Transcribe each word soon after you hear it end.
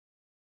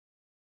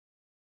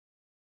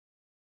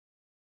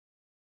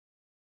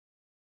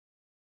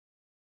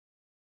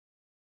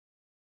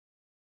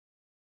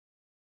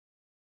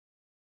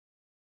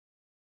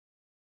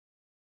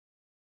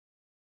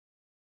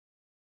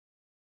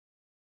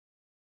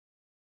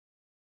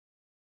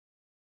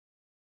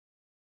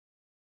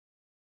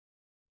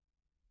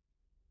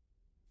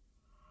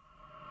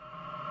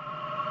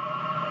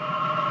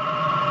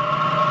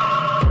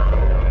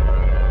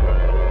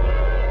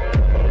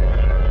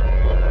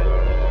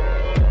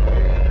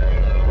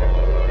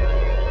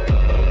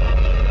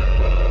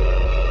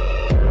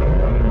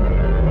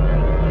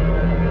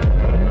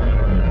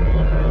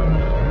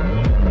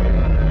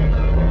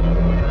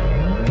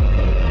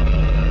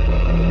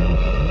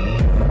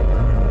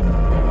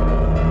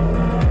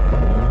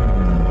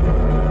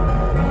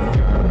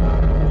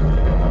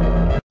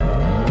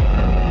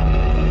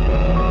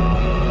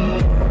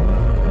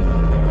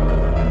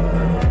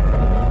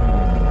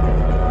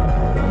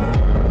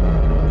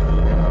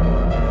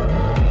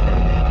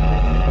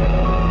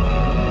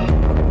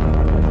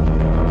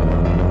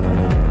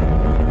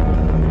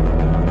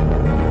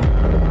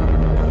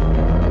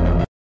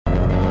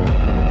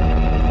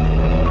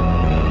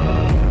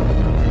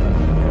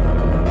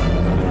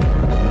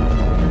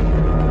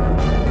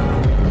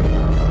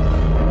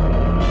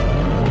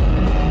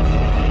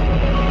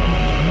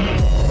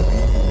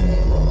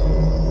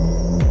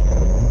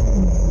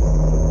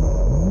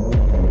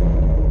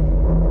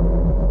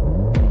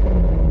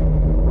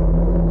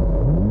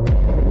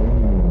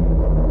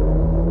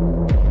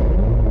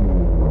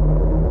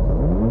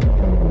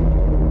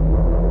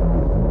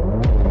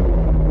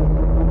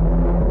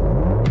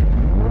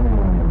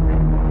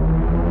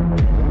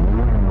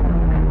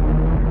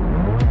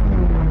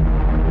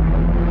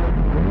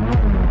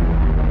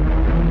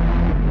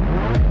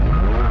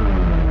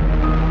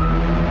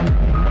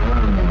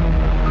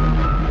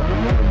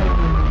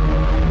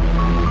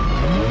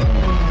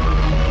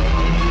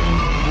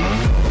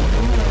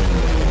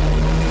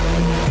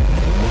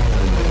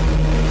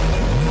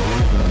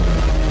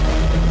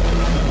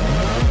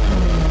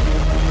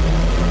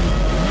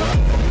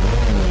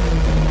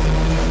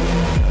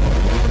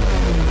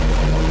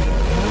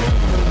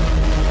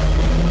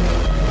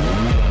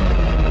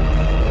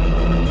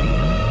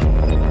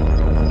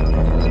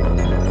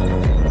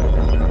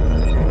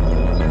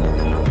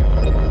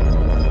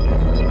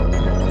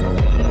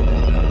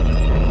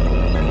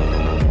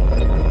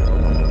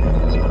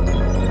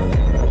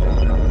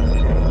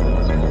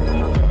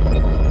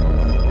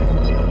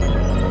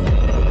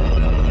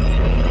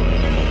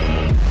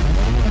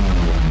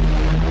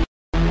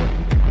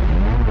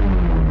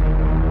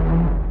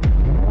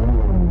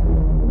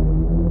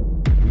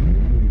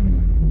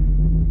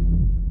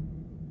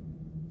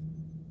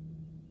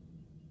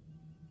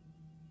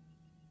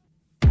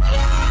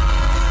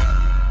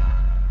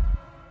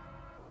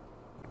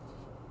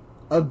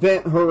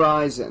Event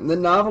Horizon, the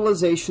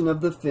novelization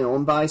of the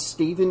film by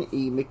Stephen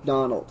E.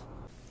 McDonald.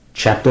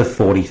 Chapter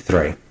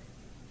 43.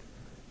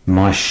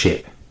 My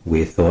ship,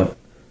 Weir thought,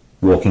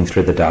 walking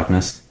through the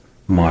darkness.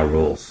 My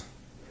rules.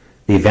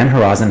 The Event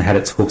Horizon had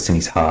its hooks in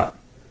his heart.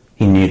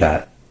 He knew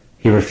that.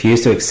 He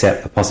refused to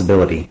accept the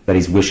possibility that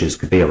his wishes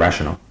could be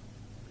irrational.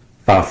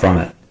 Far from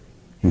it.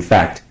 In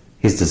fact,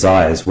 his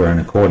desires were in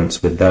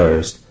accordance with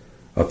those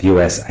of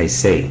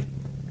USAC,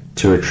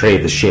 to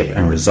retrieve the ship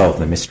and resolve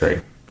the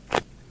mystery.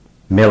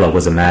 Miller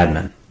was a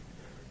madman,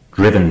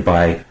 driven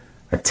by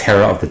a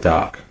terror of the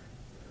dark.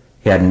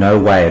 He had no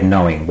way of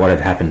knowing what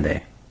had happened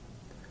there,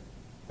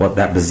 what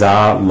that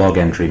bizarre log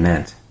entry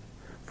meant.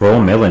 For all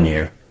Miller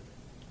knew,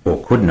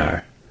 or could know,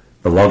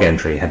 the log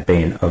entry had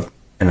been of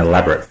an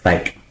elaborate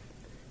fake,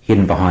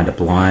 hidden behind a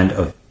blind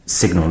of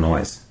signal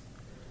noise.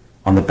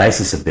 On the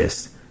basis of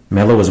this,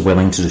 Miller was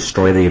willing to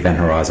destroy the Event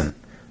Horizon.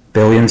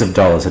 Billions of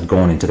dollars had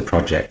gone into the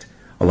project,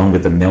 along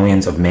with the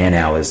millions of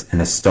man-hours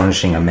and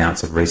astonishing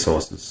amounts of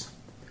resources.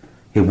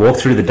 He walked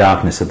through the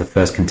darkness of the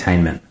first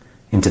containment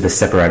into the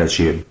separator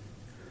tube.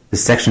 The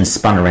sections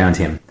spun around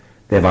him,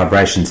 their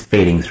vibrations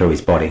feeding through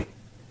his body.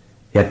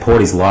 He had poured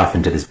his life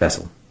into this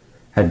vessel,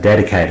 had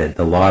dedicated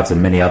the lives of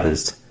many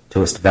others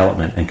to its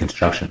development and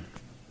construction.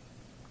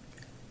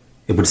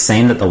 It would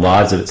seem that the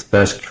lives of its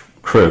first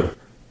crew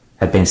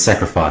had been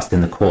sacrificed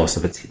in the course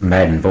of its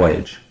maiden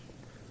voyage,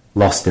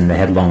 lost in the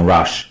headlong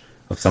rush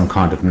of some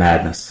kind of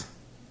madness.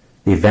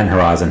 The Event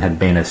Horizon had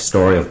been a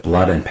story of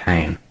blood and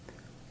pain.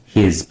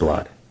 His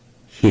blood,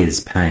 his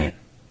pain.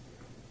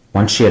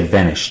 Once she had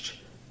vanished,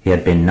 he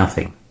had been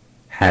nothing,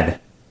 had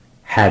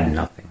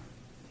nothing.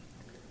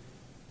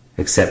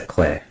 Except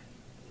Claire.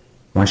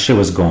 Once she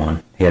was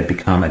gone, he had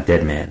become a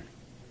dead man.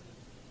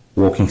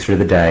 Walking through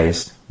the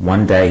days,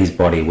 one day his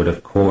body would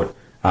have caught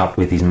up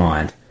with his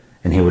mind,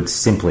 and he would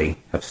simply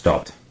have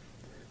stopped,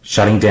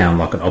 shutting down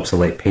like an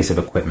obsolete piece of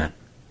equipment.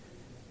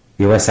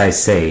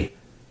 USAC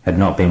had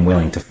not been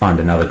willing to fund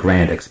another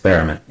grand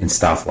experiment in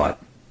starflight,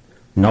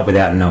 not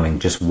without knowing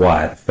just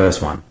why the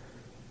first one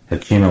had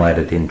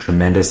accumulated in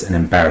tremendous and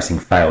embarrassing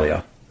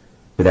failure,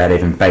 without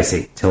even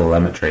basic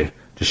telemetry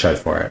to show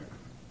for it.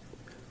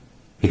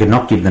 He could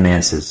not give them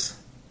answers.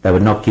 They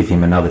would not give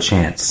him another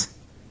chance.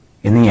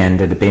 In the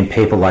end, it had been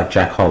people like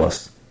Jack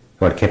Hollis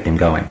who had kept him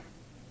going.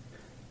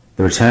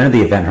 The return of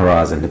the Event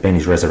Horizon had been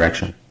his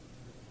resurrection.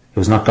 He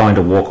was not going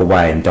to walk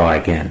away and die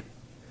again,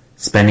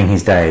 spending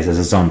his days as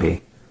a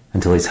zombie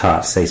until his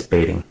heart ceased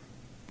beating.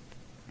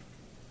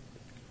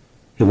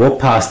 He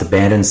walked past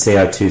abandoned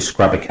CO2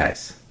 scrubber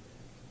case.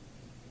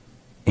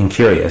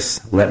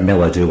 Incurious, let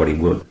Miller do what he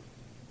would.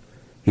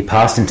 He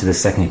passed into the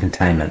second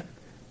containment,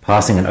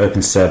 passing an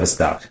open service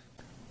duct.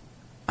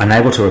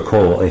 Unable to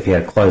recall if he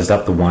had closed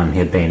up the one he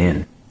had been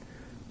in.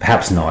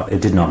 Perhaps not,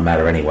 it did not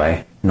matter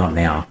anyway, not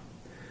now.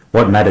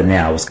 What mattered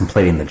now was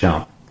completing the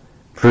jump,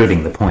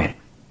 proving the point.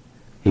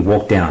 He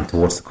walked down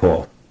towards the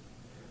core.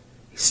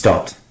 He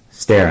stopped,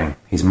 staring,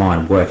 his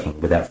mind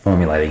working without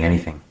formulating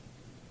anything.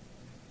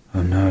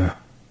 "Oh no,"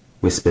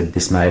 whispered,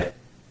 dismayed.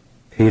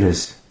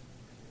 "Peters."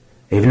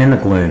 Even in the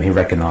gloom he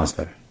recognized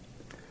her.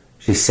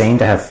 She seemed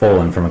to have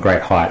fallen from a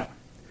great height,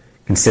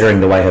 considering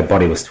the way her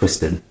body was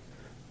twisted.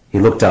 He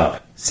looked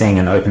up, seeing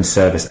an open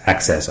service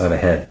access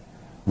overhead,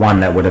 one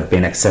that would have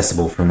been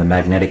accessible from the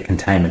magnetic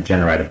containment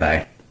generator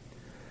bay.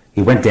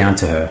 He went down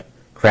to her,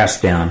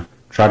 crouched down,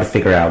 tried to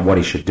figure out what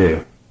he should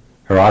do.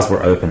 Her eyes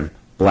were open,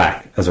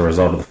 black as a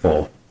result of the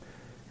fall,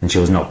 and she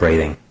was not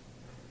breathing.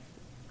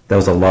 There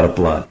was a lot of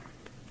blood,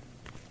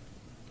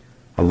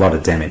 a lot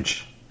of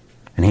damage,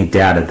 and he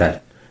doubted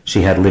that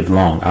she had lived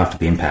long after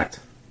the impact,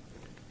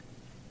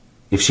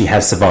 if she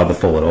had survived the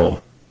fall at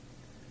all.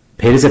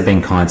 Peters had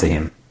been kind to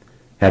him.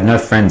 He had no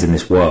friends in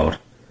this world,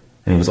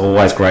 and he was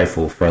always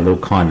grateful for a little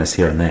kindness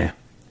here and there.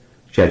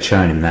 She had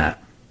shown him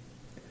that.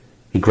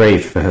 He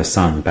grieved for her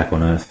son back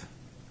on Earth.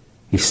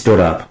 He stood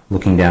up,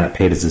 looking down at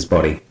Peters's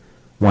body,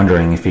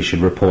 wondering if he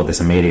should report this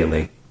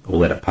immediately or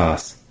let it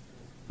pass.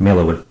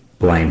 Miller would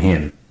blame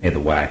him either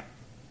way.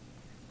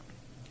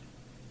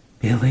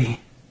 "Billy,"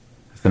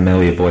 a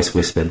familiar voice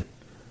whispered.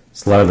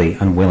 Slowly,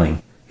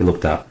 unwilling, he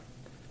looked up.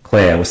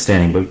 Claire was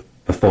standing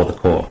before the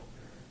core,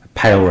 a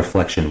pale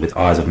reflection with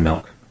eyes of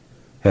milk.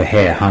 Her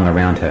hair hung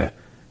around her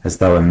as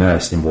though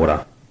immersed in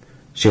water.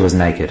 She was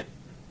naked,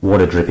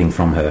 water dripping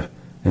from her,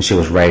 and she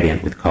was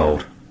radiant with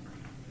cold.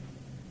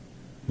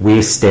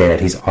 Weir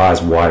stared, his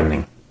eyes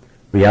widening.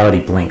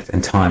 Reality blinked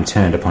and time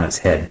turned upon its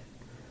head.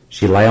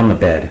 She lay on the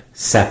bed,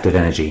 sapped of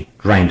energy,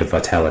 drained of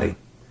vitality,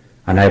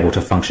 unable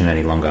to function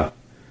any longer.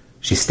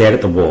 She stared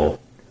at the wall.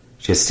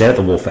 She had stared at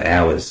the wall for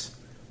hours.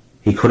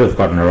 He could have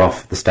gotten her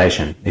off the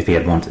station if he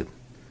had wanted,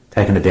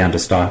 taken her down to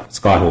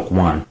Skyhawk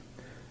 1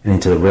 and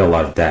into the real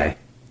light of day.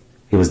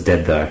 He was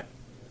dead though,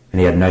 and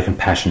he had no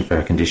compassion for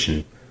her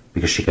condition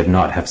because she could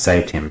not have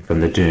saved him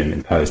from the doom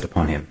imposed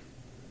upon him.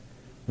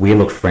 Weir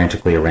looked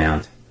frantically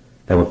around.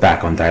 They were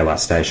back on Daylight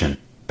Station,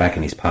 back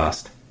in his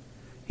past.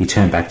 He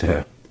turned back to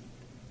her.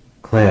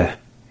 "Claire,"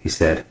 he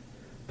said,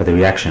 but the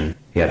reaction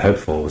he had hoped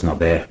for was not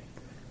there.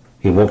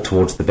 He walked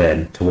towards the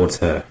bed, towards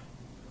her.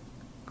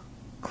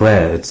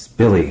 Claire, it's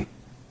Billy.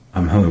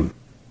 I'm home.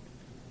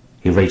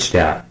 He reached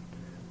out.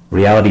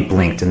 Reality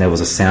blinked and there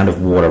was a sound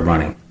of water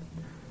running.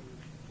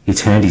 He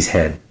turned his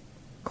head.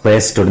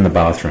 Claire stood in the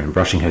bathroom,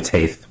 brushing her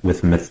teeth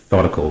with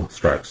methodical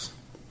strokes.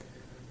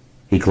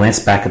 He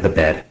glanced back at the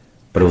bed,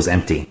 but it was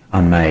empty,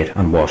 unmade,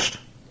 unwashed.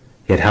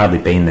 He had hardly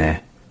been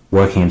there,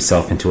 working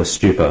himself into a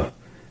stupor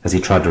as he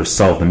tried to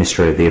solve the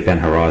mystery of the event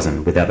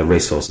horizon without the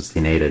resources he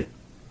needed.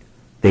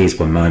 These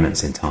were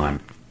moments in time.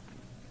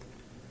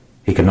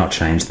 He could not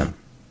change them.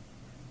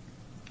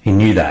 He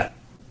knew that.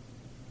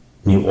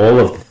 Knew all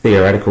of the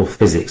theoretical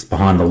physics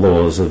behind the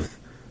laws of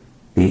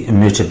the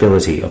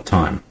immutability of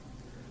time.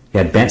 He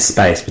had bent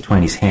space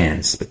between his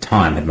hands, but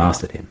time had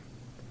mastered him.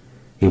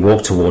 He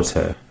walked towards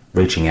her,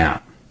 reaching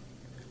out.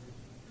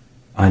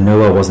 I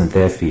knew I wasn't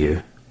there for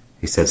you,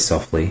 he said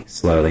softly,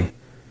 slowly,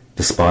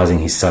 despising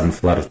his sudden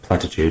flood of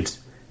platitudes,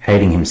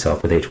 hating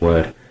himself with each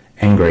word,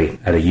 angry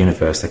at a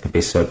universe that could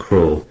be so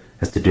cruel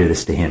as to do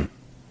this to him.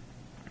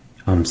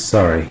 I'm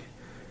sorry.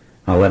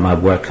 I'll let my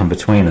work come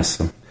between us.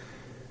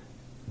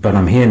 But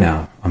I'm here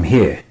now. I'm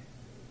here.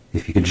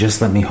 If you could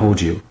just let me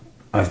hold you.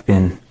 I've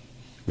been...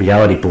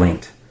 Reality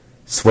blinked,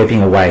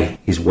 sweeping away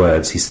his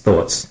words, his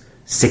thoughts,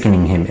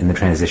 sickening him in the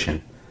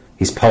transition.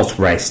 His pulse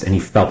raced and he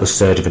felt the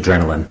surge of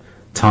adrenaline.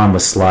 Time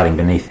was sliding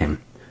beneath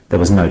him. There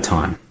was no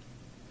time.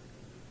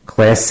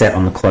 Claire sat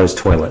on the closed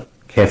toilet,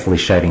 carefully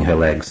shaving her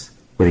legs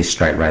with his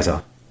straight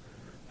razor.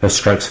 Her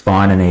strokes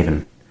fine and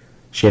even.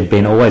 She had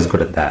been always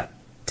good at that,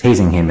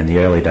 teasing him in the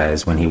early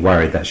days when he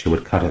worried that she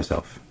would cut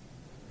herself.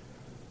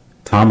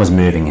 Time was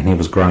moving and he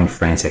was growing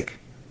frantic.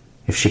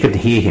 If she could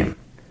hear him,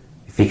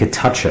 if he could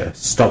touch her,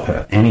 stop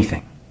her,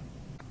 anything.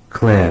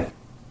 Claire,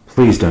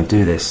 please don't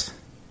do this,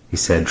 he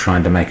said,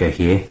 trying to make her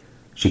hear.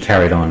 She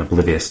carried on,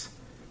 oblivious.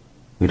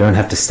 We don't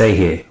have to stay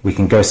here. We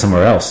can go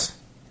somewhere else.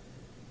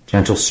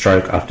 Gentle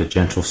stroke after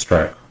gentle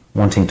stroke,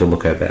 wanting to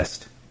look her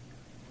best.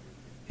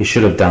 He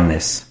should have done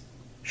this.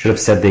 Should have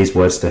said these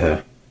words to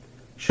her.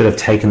 Should have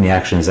taken the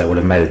actions that would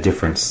have made a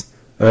difference.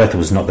 Earth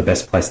was not the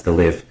best place to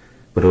live,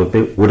 but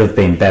it would have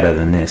been better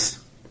than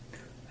this.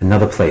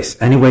 Another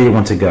place, anywhere you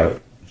want to go.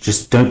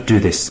 Just don't do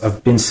this.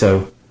 I've been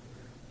so...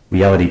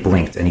 Reality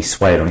blinked and he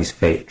swayed on his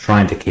feet,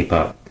 trying to keep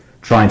up,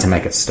 trying to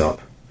make it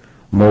stop.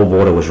 More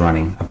water was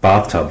running, a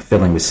bathtub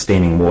filling with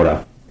steaming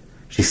water.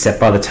 She sat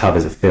by the tub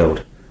as it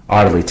filled,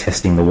 idly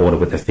testing the water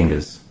with her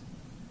fingers.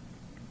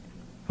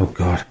 Oh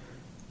God.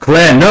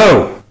 Claire,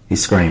 no! He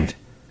screamed.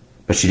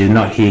 But she did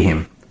not hear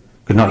him,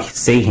 could not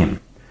see him.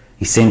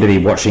 He seemed to be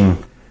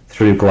watching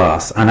through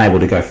glass, unable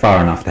to go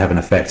far enough to have an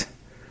effect.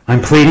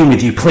 I'm pleading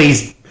with you,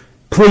 please,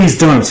 please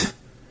don't!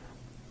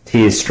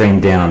 Tears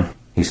streamed down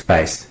his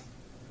face.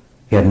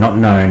 He had not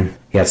known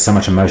he had so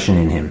much emotion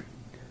in him.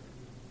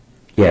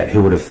 Yet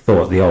who would have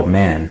thought the old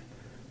man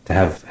to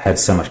have had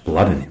so much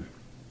blood in him?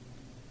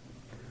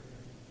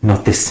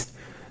 Not this.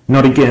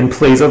 Not again,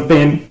 please, I've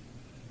been...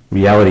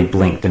 Reality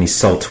blinked and his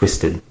soul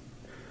twisted.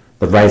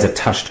 The razor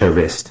touched her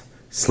wrist,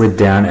 slid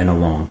down and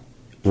along.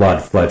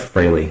 Blood flowed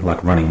freely,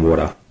 like running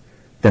water.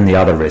 Then the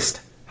other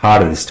wrist,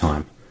 harder this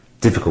time,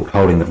 difficult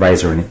holding the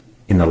razor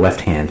in the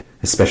left hand,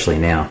 especially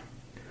now.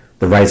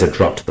 The razor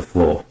dropped to the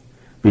floor.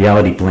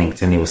 Reality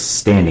blinked and he was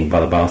standing by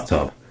the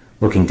bathtub,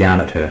 looking down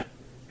at her,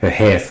 her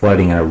hair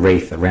floating in a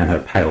wreath around her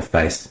pale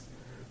face.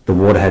 The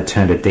water had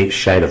turned a deep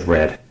shade of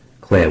red.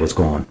 Claire was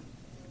gone.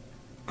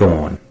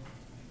 Gone.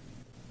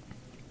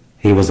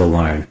 He was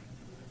alone.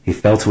 He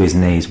fell to his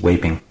knees,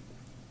 weeping.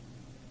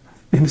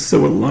 I've been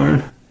so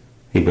alone,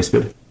 he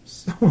whispered.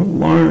 So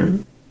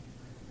alone.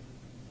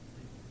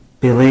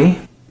 Billy,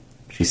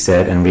 she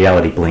said, and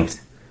Reality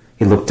blinked.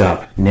 He looked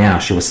up. Now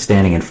she was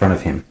standing in front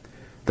of him.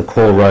 The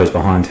call rose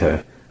behind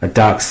her, a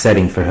dark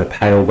setting for her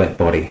pale, wet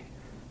body.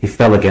 He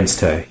fell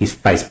against her, his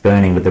face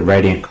burning with the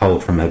radiant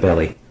cold from her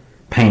belly.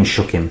 Pain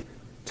shook him,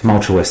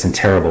 tumultuous and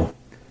terrible.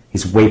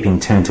 His weeping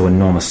turned to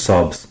enormous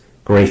sobs,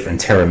 grief and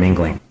terror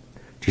mingling.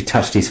 She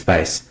touched his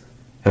face,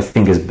 her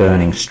fingers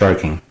burning,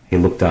 stroking. He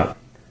looked up.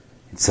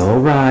 It's all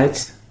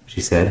right,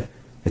 she said.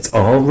 It's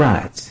all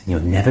right.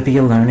 You'll never be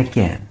alone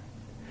again.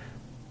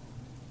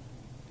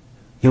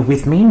 You're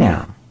with me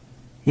now.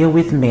 You're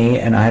with me,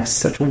 and I have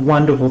such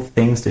wonderful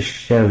things to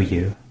show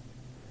you.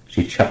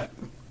 She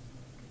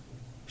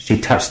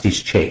touched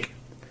his cheek.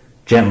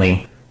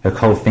 Gently, her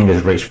cold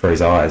fingers reached for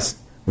his eyes.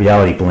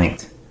 Reality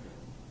blinked.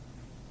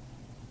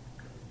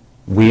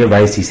 Weir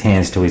raised his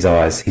hands to his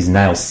eyes. His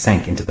nails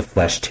sank into the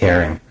flesh,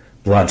 tearing,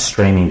 blood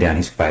streaming down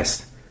his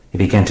face. He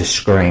began to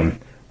scream,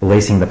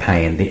 releasing the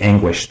pain, the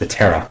anguish, the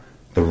terror,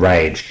 the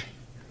rage.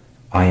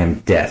 I am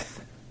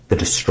death, the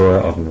destroyer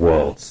of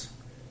worlds.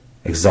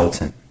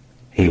 Exultant,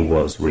 he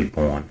was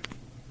reborn.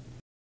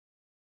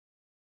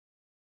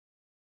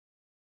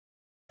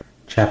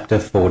 Chapter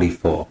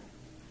 44.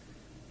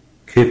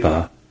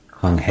 Cooper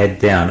hung head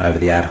down over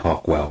the ad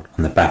hoc weld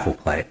on the baffle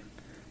plate,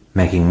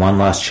 making one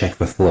last check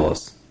for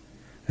flaws.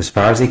 As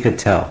far as he could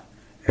tell,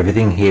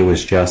 everything here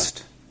was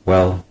just,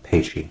 well,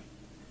 peachy.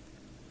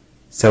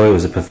 So he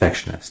was a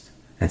perfectionist,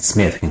 and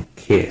Smith can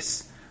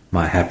kiss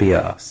my happy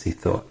ass, he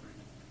thought.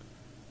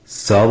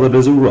 Solid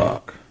as a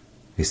rock.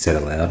 he said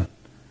aloud.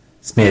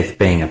 Smith,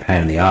 being a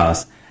pain in the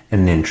arse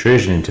and an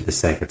intrusion into the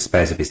sacred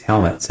space of his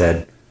helmet,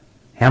 said,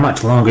 "How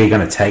much longer are you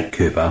going to take,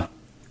 Cooper?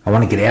 I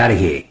want to get out of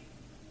here."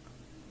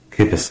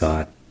 Cooper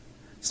sighed.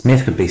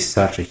 Smith could be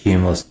such a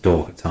humorless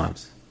dork at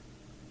times.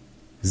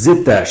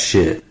 "Zip that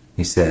shit,"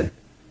 he said.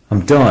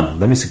 "I'm done.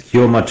 Let me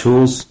secure my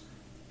tools.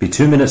 Be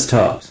 2 minutes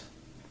tops."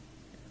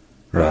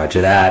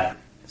 "Roger that,"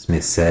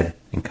 Smith said,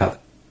 and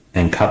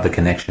cut the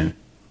connection.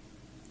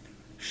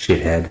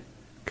 Shithead,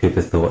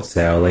 Cooper thought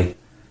sourly.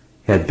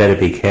 He had better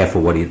be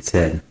careful what he had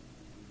said.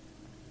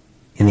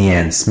 In the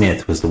end,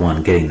 Smith was the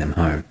one getting them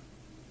home.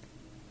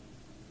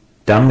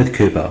 Done with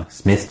Cooper,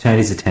 Smith turned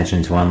his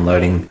attention to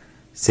unloading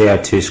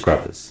CO2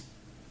 scrubbers,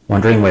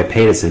 wondering where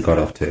Peters had got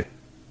off to.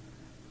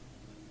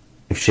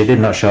 If she did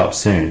not show up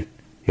soon,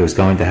 he was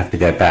going to have to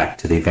go back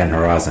to the event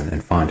horizon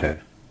and find her,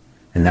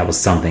 and that was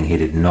something he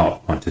did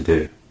not want to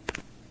do.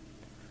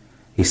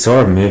 He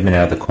saw a movement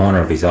out of the corner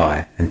of his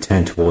eye and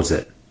turned towards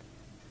it.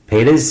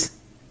 "Peters?"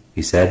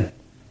 he said.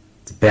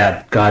 "It's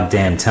about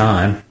goddamn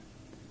time."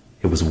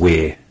 It was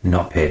Weir,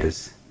 not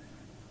Peters.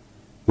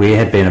 Weir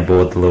had been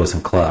aboard the Lewis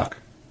and Clark,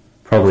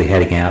 probably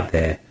heading out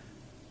there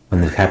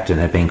when the captain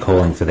had been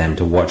calling for them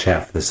to watch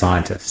out for the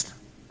scientist.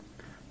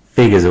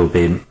 Figures it would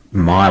be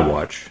my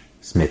watch,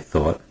 Smith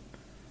thought.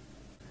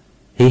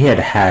 He had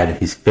had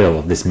his fill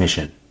of this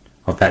mission,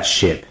 of that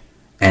ship,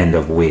 and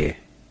of Weir.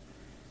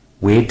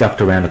 Weir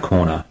ducked around a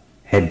corner,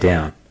 head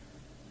down.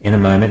 In a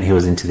moment he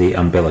was into the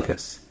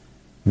umbilicus,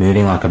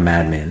 moving like a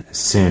madman as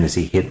soon as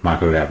he hit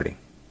microgravity.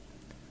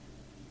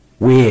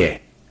 "Weir!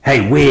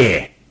 Hey,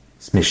 Weir!"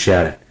 Smith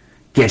shouted.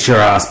 "Get your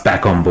ass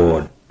back on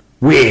board!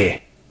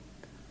 Weir!"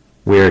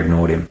 Weir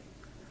ignored him,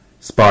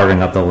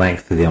 spiraling up the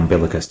length of the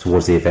umbilicus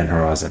towards the event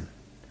horizon.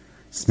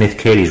 Smith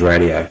keyed his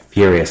radio,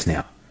 furious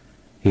now.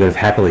 He could have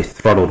happily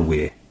throttled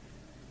Weir.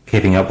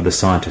 Keeping up with the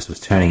scientist was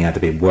turning out to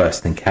be worse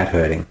than cat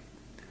herding.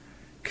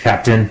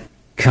 "Captain,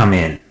 come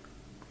in."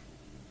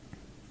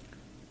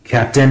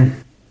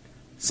 "Captain?"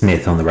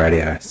 Smith on the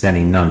radio,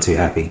 sounding none too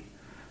happy.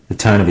 The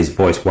tone of his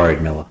voice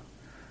worried Miller.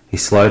 He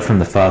slowed from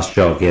the fast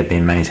jog he had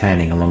been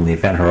maintaining along the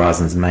event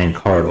horizon's main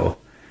corridor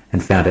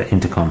and found an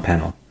intercom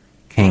panel,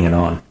 keying it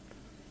on.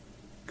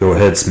 "Go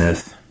ahead,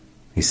 Smith,"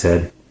 he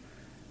said.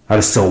 "I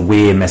just saw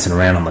Weir messing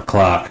around on the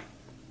Clark,"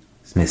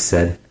 Smith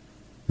said.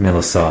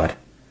 Miller sighed.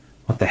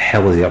 What the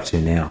hell was he up to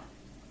now?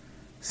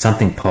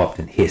 Something popped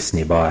and hissed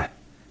nearby,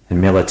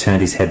 and Miller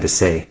turned his head to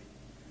see.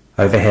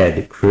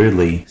 Overhead,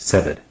 crudely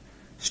severed,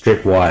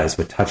 stripped wires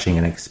were touching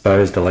an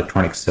exposed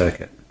electronic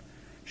circuit,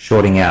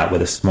 shorting out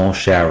with a small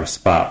shower of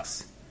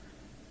sparks.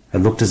 It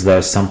looked as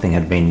though something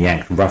had been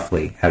yanked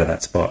roughly out of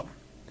that spot.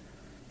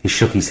 He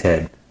shook his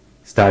head,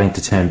 starting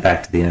to turn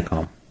back to the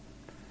intercom.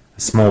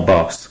 A small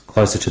box,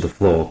 closer to the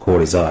floor,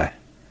 caught his eye,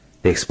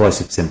 the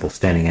explosive symbol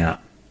standing out.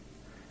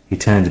 He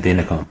turned to the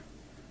intercom.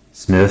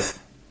 "Smith,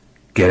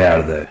 get out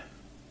of there."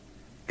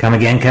 "Come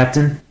again,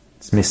 Captain?"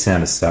 Smith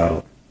sounded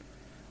startled.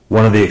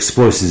 "One of the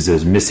explosives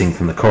is missing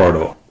from the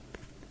corridor."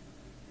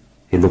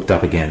 He looked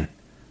up again.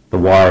 The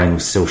wiring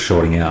was still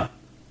shorting out.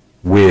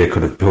 Weir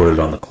could have put it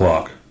on the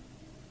clock.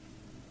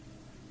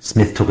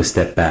 Smith took a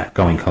step back,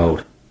 going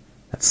cold.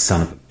 That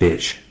son of a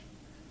bitch.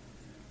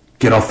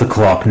 "Get off the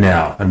clock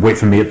now and wait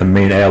for me at the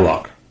main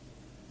airlock,"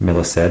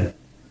 Miller said.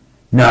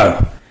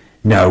 No,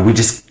 we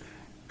just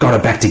got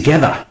it back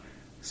together,"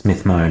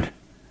 Smith moaned.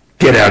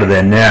 "Get out of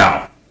there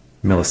now,"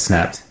 Miller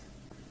snapped.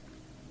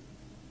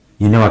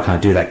 "You know I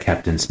can't do that,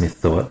 Captain," Smith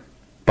thought,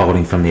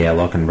 bolting from the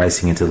airlock and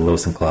racing into the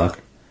Lewis and Clark.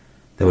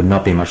 There would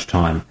not be much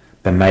time,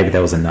 but maybe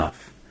there was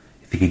enough.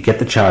 If he could get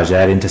the charge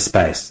out into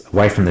space,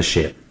 away from the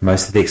ship,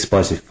 most of the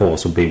explosive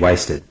force would be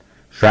wasted,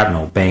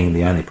 shrapnel being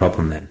the only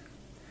problem then.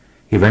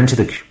 He ran to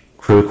the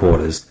crew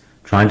quarters,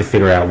 trying to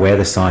figure out where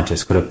the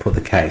scientists could have put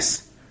the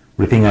case,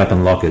 ripping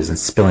open lockers and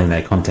spilling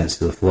their contents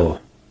to the floor.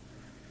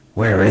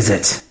 "Where is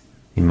it?"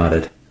 he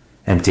muttered,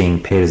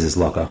 emptying Peters'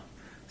 locker,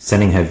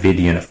 sending her vid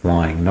unit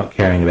flying, not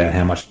caring about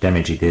how much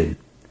damage he did.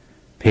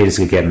 Peters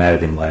could get mad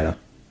at him later.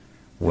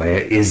 "Where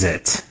is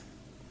it?"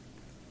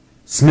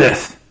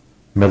 "Smith!"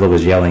 Miller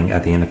was yelling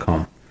at the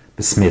intercom,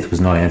 but Smith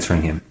was not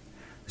answering him.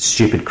 The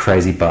stupid,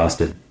 crazy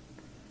bastard.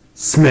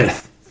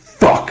 "Smith!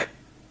 Fuck!"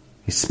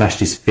 He smashed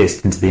his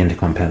fist into the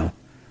intercom panel,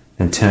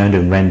 then turned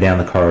and ran down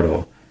the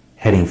corridor,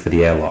 heading for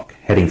the airlock,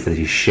 heading for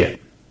his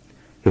ship.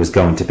 It was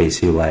going to be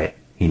too late.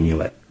 He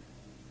knew it.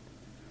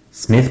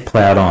 Smith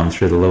ploughed on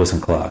through the Lewis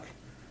and Clark.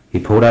 He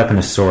pulled open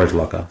a storage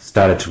locker,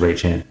 started to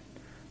reach in.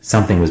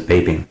 Something was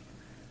beeping.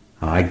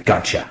 "I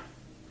gotcha,"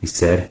 he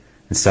said,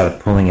 and started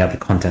pulling out the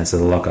contents of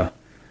the locker.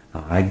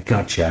 "I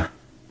gotcha."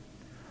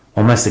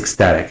 Almost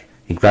ecstatic,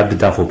 he grabbed a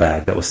duffel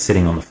bag that was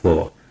sitting on the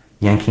floor,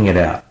 yanking it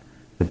out.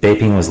 The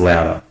beeping was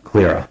louder,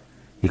 clearer.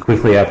 He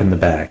quickly opened the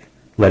bag,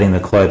 letting the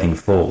clothing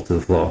fall to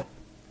the floor.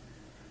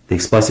 The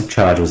explosive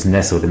charge was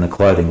nestled in the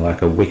clothing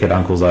like a wicked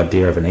uncle's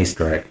idea of an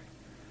Easter egg.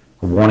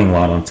 A warning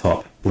light on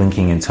top,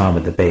 blinking in time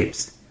with the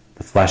beeps,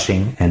 the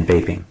flashing and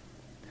beeping,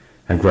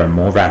 had grown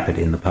more rapid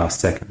in the past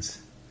seconds.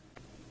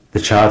 The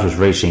charge was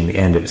reaching the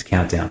end of its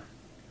countdown.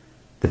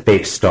 The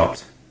beep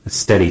stopped, A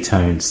steady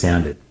tone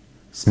sounded.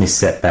 Smith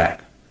sat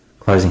back,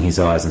 closing his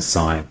eyes and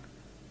sighing.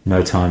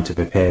 No time to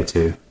prepare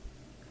to...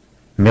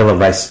 Miller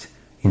raced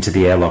into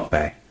the airlock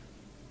bay.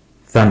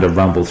 Thunder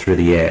rumbled through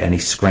the air, and he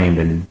screamed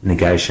in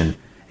negation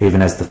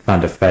even as the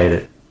thunder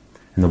faded,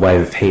 and the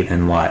wave of heat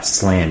and light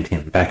slammed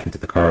him back into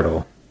the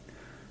corridor.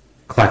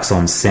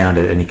 Klaxons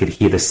sounded, and he could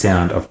hear the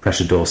sound of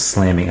pressure doors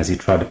slamming as he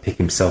tried to pick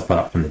himself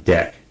up from the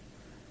deck.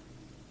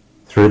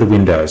 Through the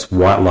windows,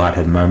 white light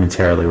had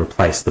momentarily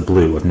replaced the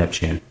blue of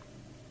Neptune.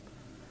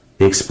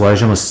 The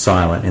explosion was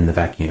silent in the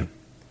vacuum,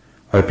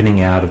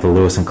 opening out of the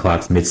Lewis and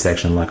Clark's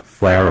midsection like a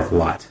flower of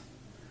light.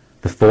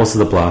 The force of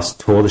the blast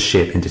tore the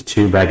ship into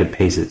two ragged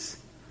pieces,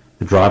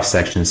 the drive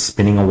section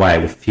spinning away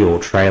with fuel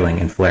trailing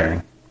and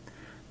flaring,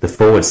 the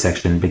forward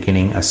section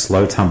beginning a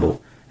slow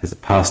tumble as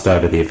it passed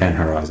over the event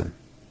horizon.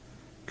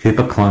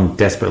 Cooper clung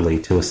desperately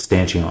to a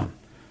stanchion,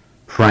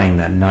 praying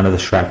that none of the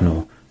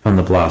shrapnel from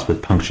the blast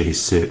would puncture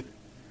his suit.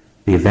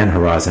 The event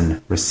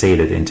horizon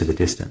receded into the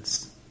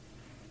distance.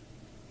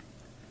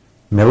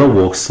 Miller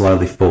walked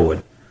slowly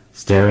forward,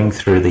 staring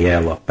through the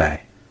airlock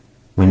bay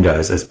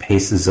windows as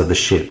pieces of the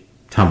ship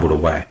tumbled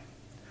away.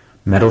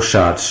 Metal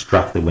shards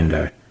struck the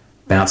window,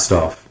 bounced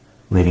off,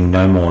 leaving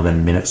no more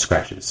than minute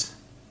scratches.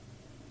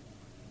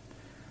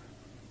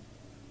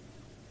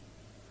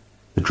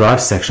 The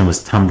drive section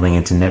was tumbling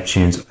into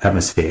Neptune's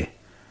atmosphere.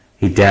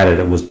 He doubted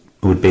it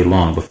would be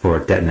long before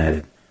it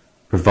detonated,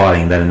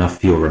 providing that enough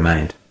fuel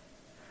remained.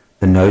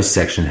 The nose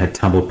section had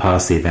tumbled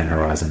past the event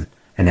horizon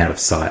and out of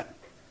sight.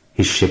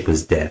 His ship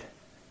was dead.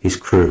 His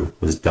crew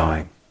was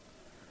dying.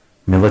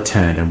 Miller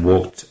turned and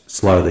walked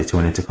slowly to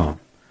an intercom.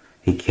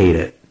 He keyed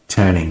it,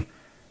 turning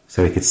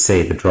so he could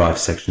see the drive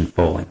section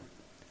falling.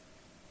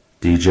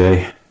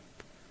 "DJ,"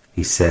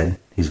 he said,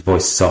 his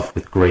voice soft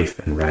with grief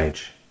and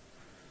rage.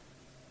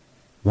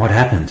 "What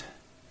happened?"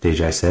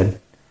 DJ said.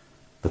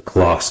 "The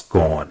clock's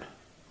gone."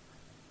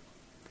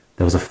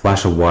 There was a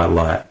flash of white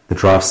light. The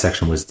drive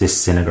section was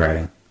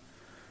disintegrating.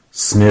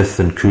 "Smith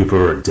and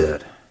Cooper are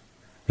dead.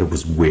 It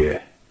was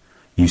Weir.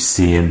 You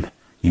see him,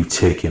 you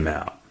take him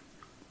out."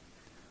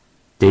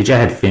 DJ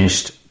had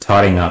finished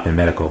tidying up in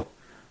medical,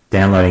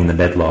 downloading the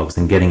med logs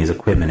and getting his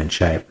equipment in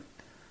shape.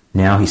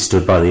 Now he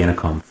stood by the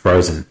intercom,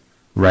 frozen,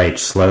 rage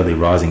slowly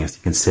rising as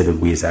he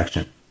considered Weir's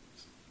action.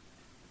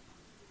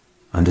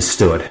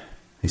 "Understood,"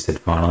 he said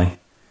finally.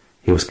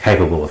 He was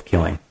capable of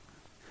killing,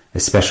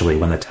 especially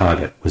when the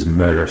target was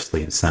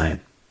murderously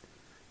insane.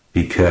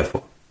 "Be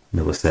careful,"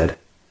 Miller said.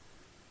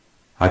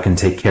 "I can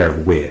take care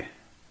of Weir,"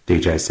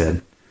 DJ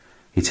said.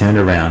 He turned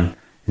around,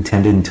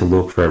 intending to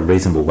look for a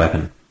reasonable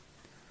weapon.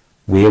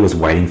 Weir was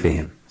waiting for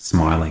him,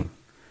 smiling.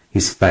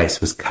 His face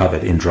was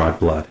covered in dried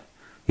blood,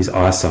 his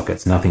eye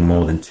sockets nothing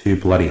more than two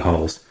bloody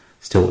holes,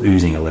 still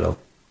oozing a little.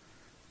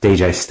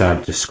 DJ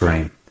started to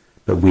scream,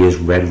 but Weir's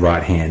red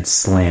right hand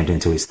slammed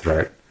into his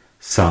throat,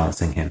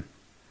 silencing him.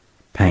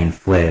 Pain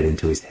flared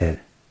into his head.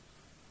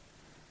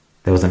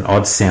 There was an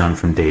odd sound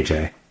from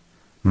DJ,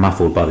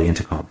 muffled by the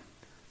intercom,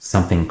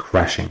 something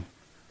crashing,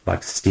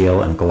 like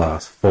steel and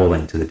glass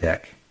falling to the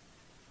deck.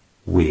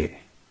 Weir.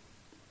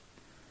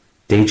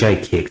 DJ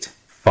kicked,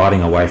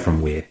 fighting away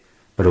from Weir,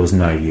 but it was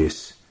no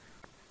use.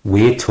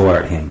 Weir tore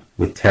at him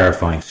with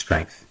terrifying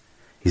strength,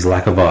 his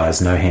lack of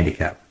eyes no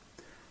handicap.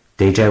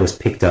 DJ was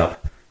picked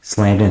up,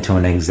 slammed into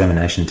an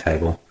examination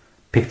table,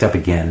 picked up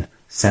again,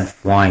 sent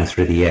flying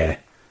through the air,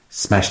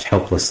 smashed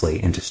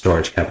helplessly into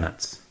storage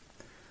cabinets.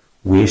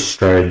 Weir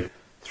strode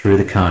through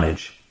the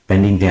carnage,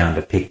 bending down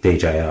to pick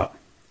DJ up.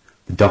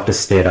 The doctor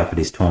stared up at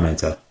his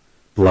tormentor,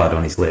 blood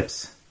on his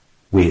lips.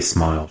 Weir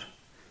smiled.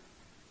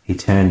 He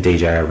turned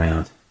DJ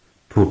around,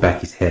 pulled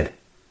back his head.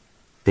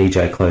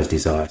 DJ closed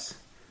his eyes.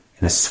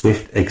 In a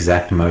swift,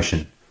 exact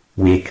motion,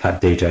 Weir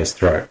cut DJ's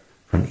throat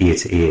from ear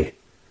to ear,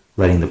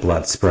 letting the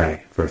blood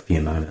spray for a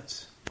few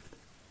moments.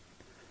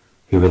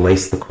 He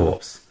released the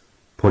corpse,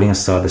 putting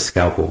aside the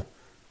scalpel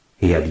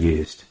he had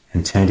used,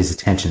 and turned his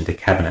attention to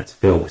cabinets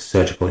filled with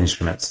surgical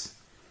instruments.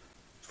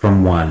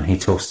 From one he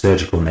took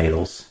surgical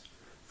needles,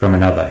 from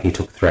another he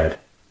took thread.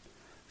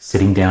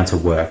 Sitting down to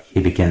work,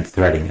 he began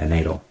threading a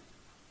needle.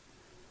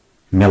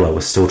 Miller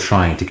was still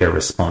trying to get a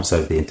response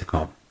over the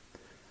intercom.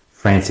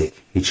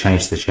 Frantic, he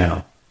changed the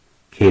channel,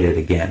 keyed it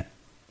again.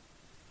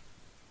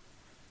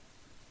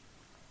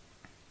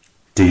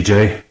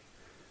 "DJ?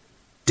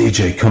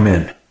 DJ, come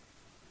in,"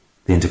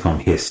 the intercom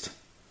hissed.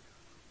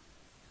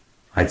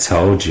 "I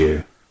told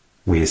you,"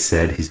 Weir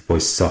said, his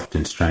voice soft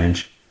and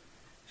strange.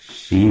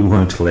 "She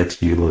won't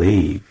let you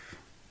leave."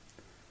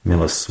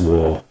 Miller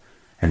swore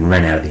and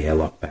ran out of the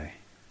airlock bay.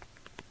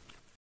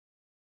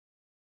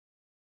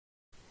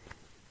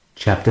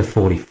 Chapter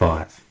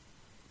 45.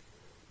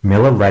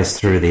 Miller raced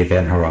through the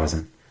event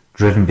horizon,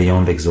 driven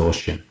beyond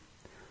exhaustion,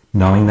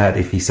 knowing that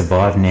if he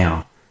survived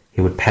now,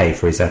 he would pay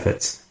for his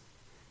efforts.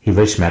 He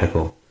reached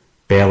medical,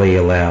 barely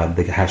allowed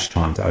the hash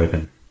time to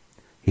open.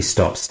 He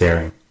stopped,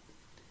 staring.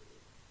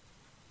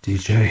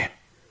 "DJ,"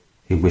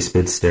 he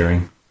whispered,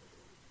 staring.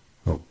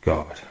 Oh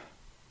God.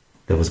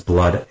 There was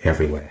blood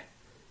everywhere.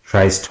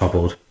 Trays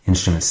toppled,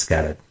 instruments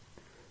scattered.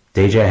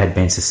 DJ had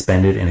been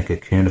suspended in a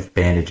cocoon of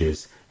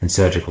bandages and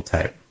surgical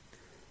tape,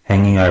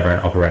 hanging over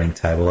an operating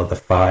table at the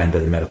far end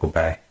of the medical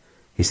bay.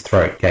 His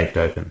throat gaped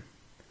open.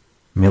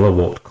 Miller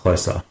walked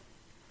closer.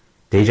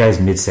 DJ's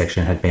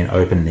midsection had been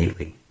opened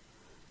neatly.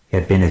 He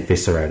had been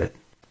eviscerated.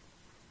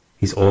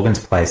 His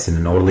organs placed in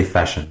an orderly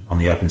fashion on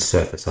the open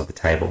surface of the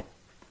table.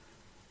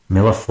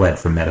 Miller fled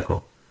from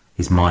medical,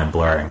 his mind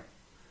blurring.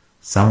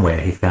 Somewhere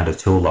he found a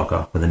tool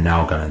locker with a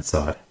nail gun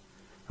inside.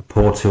 A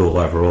poor tool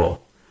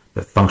overall,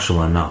 but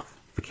functional enough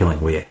for killing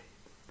Weir.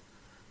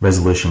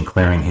 Resolution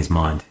clearing his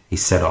mind, he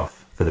set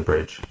off for the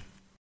bridge.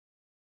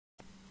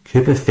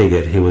 Cooper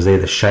figured he was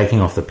either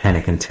shaking off the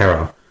panic and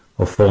terror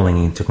or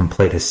falling into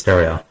complete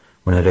hysteria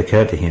when it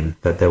occurred to him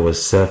that there was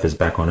surfers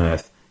back on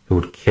Earth who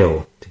would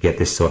kill to get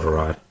this sort of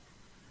ride.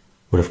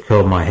 Would have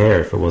curled my hair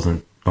if it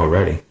wasn't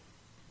already.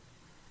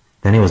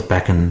 Then he was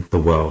back in the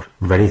world,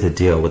 ready to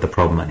deal with the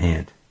problem at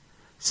hand.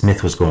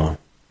 Smith was gone.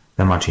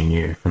 That much he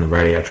knew from the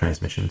radio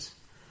transmissions.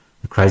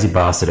 The crazy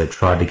bastard had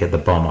tried to get the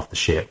bomb off the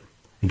ship,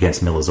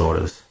 against Miller's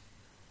orders.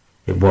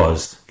 It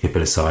was, Cooper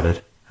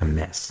decided, a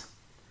mess.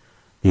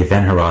 The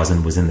event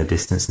horizon was in the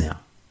distance now.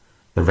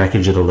 The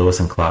wreckage of the Lewis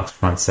and Clark's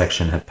front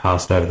section had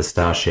passed over the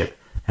starship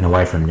and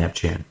away from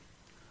Neptune.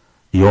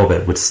 The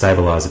orbit would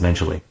stabilize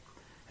eventually,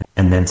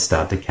 and then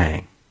start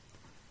decaying.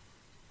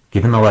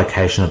 Given the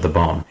location of the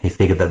bomb, he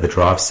figured that the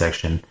drive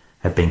section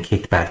had been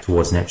kicked back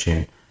towards Neptune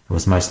and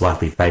was most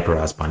likely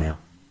vaporized by now.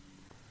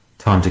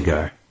 Time to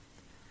go.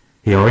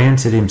 He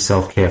oriented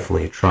himself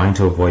carefully, trying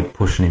to avoid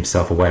pushing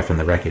himself away from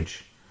the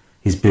wreckage.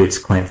 His boots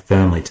clamped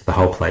firmly to the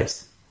whole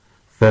place.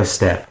 First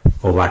step,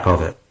 or lack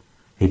of it.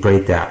 He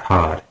breathed out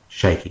hard,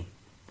 shaky.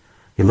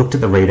 He looked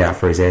at the readout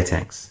for his air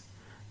tanks.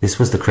 This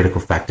was the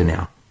critical factor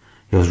now.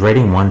 He was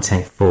reading one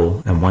tank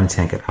full and one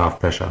tank at half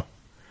pressure.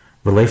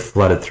 Relief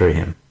flooded through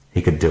him.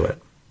 He could do it.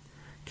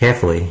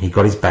 Carefully, he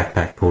got his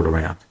backpack pulled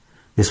around.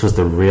 This was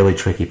the really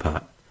tricky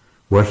part.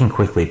 Working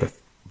quickly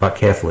but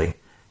carefully,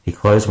 he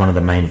closed one of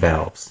the main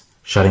valves,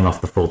 shutting off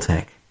the full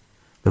tank.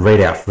 The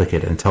readout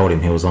flickered and told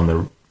him he was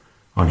on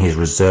his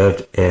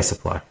reserved air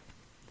supply.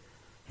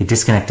 He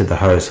disconnected the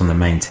hose from the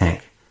main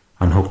tank,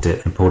 unhooked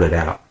it and pulled it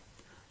out.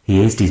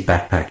 He eased his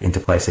backpack into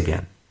place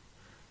again.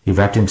 He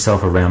wrapped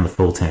himself around the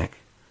full tank,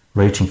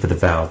 reaching for the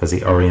valve as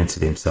he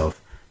oriented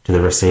himself to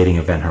the receding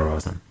event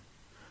horizon.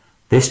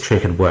 This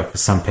trick had worked for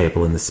some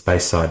people in the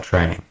space side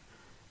training,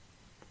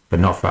 but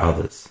not for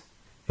others.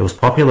 It was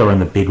popular in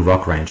the big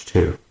rock range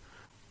too,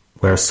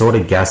 where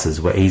assorted gases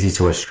were easy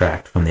to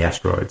extract from the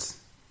asteroids.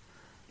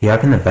 He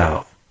opened the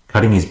valve,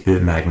 cutting his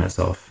boot magnets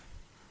off.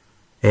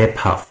 Air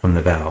puffed from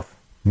the valve,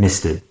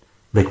 misted,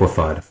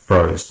 liquefied,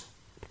 froze.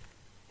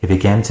 He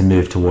began to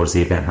move towards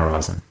the event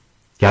horizon,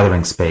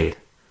 gathering speed,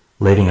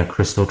 leaving a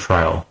crystal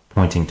trail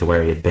pointing to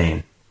where he had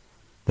been.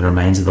 The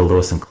remains of the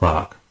Lewis and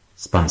Clark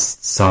spun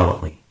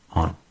silently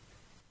on.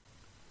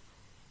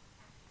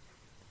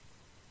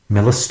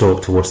 Miller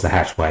stalked towards the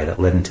hatchway that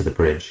led into the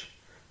bridge,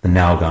 the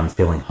nail gun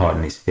feeling hot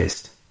in his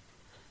fist.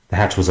 The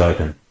hatch was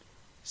open.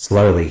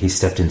 Slowly he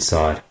stepped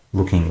inside,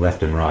 looking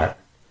left and right.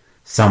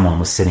 Someone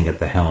was sitting at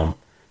the helm,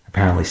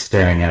 apparently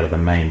staring out of the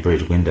main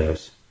bridge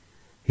windows.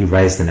 He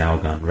raised the nail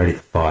gun, ready to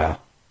fire.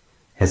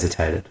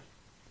 Hesitated.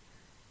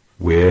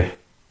 "Weir,"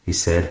 he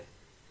said.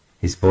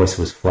 His voice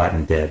was flat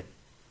and dead.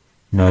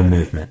 No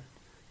movement.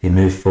 He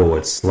moved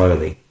forward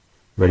slowly,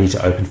 ready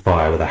to open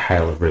fire with a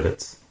hail of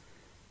rivets.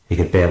 He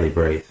could barely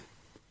breathe.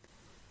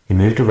 He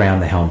moved around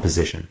the helm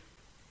position,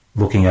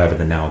 looking over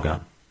the nail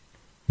gun.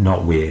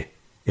 Not Weir.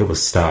 It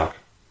was Stark.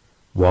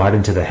 Wide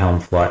into the helm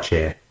flight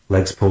chair,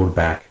 legs pulled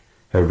back,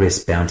 her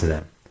wrists bound to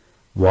them,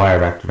 wire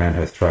wrapped around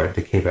her throat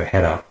to keep her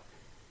head up,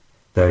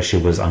 though she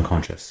was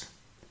unconscious.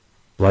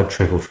 Blood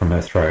trickled from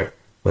her throat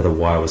where the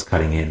wire was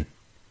cutting in.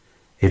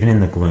 Even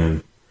in the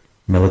gloom,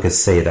 Miller could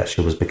see that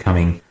she was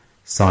becoming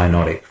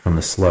cyanotic from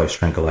the slow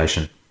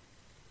strangulation.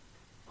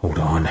 "Hold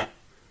on,"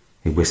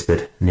 he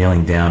whispered,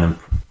 kneeling down and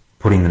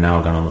putting the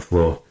nail gun on the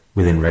floor,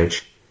 within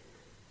reach.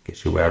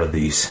 "Get you out of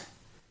these."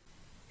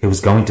 He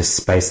was going to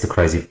space the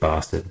crazy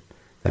bastard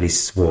that he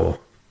swore.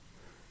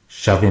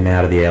 Shove him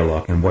out of the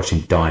airlock and watch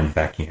him die in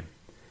vacuum.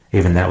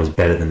 Even that was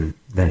better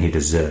than he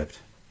deserved.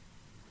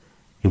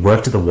 He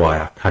worked at the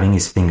wire, cutting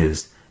his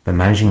fingers, but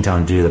managing to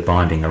undo the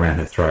binding around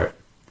her throat.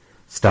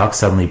 Stark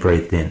suddenly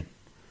breathed in,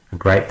 a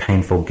great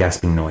painful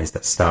gasping noise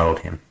that startled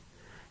him.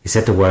 He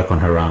set to work on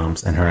her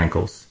arms and her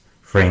ankles,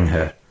 freeing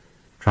her,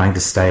 trying to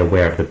stay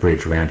aware of the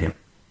bridge around him.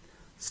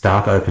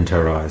 Stark opened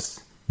her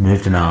eyes,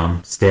 moved an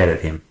arm, stared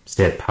at him,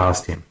 stared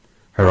past him,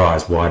 her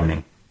eyes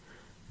widening.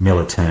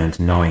 Miller turned,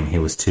 knowing he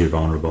was too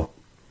vulnerable.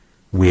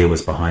 Weir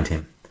was behind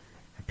him,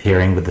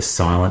 appearing with the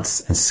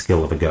silence and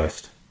skill of a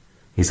ghost.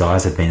 His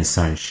eyes had been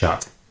sewn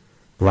shut,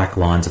 black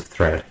lines of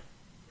thread,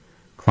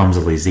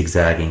 clumsily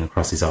zigzagging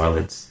across his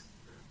eyelids.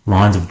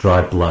 Lines of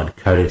dried blood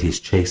coated his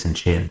cheeks and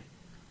chin.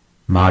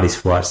 Marred his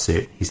flight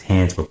suit, his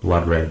hands were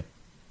blood red.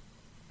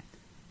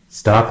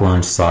 Stark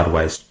lunged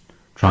sideways,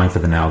 trying for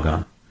the nail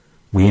gun.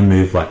 Weir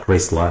moved like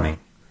greased lightning,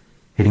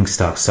 hitting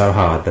Stark so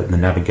hard that the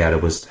navigator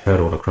was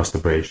hurtled across the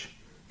bridge,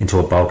 into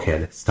a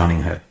bulkhead,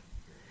 stunning her.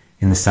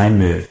 In the same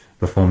move,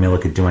 before Miller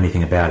could do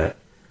anything about it,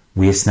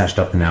 Weir snatched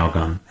up the nail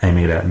gun,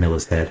 aiming it at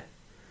Miller's head,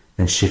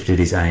 then shifted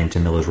his aim to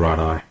Miller's right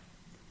eye.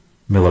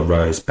 Miller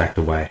rose, backed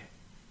away.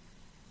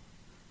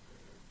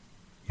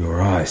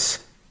 "Your eyes,"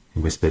 he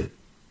whispered.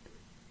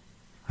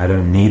 "I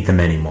don't need them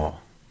anymore,"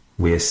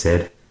 Weir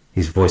said.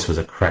 His voice was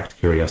a cracked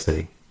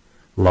curiosity,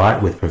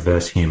 light with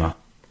perverse humour.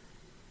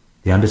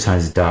 The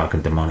undertones dark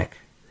and demonic.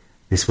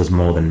 This was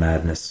more than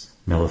madness,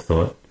 Miller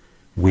thought.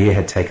 Weir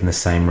had taken the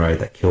same road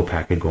that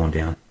Kilpack had gone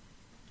down.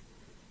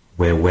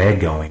 "Where we're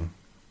going,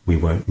 we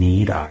won't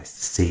need eyes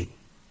to see."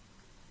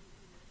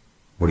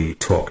 "What are you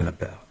talking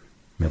about?"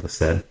 Miller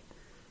said.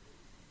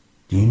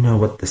 "Do you know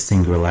what the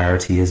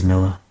singularity is,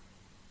 Miller?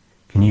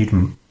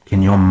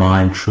 Can your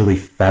mind truly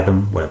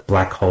fathom what a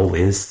black hole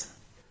is?"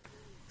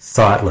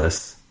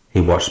 Sightless,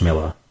 he watched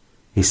Miller.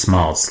 He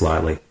smiled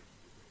slightly.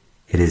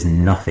 "It is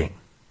nothing.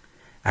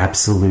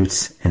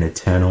 Absolute and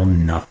eternal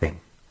nothing.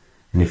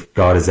 And if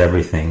God is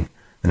everything,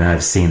 then I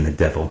have seen the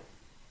devil."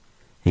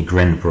 He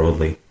grinned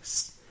broadly,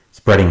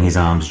 spreading his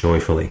arms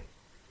joyfully.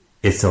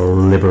 "It's a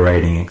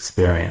liberating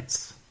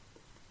experience."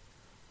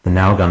 The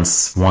nail gun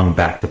swung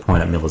back to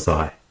point at Miller's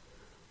eye.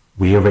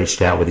 Weir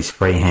reached out with his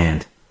free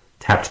hand,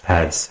 tapped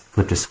pads,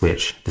 flipped a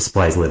switch,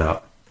 displays lit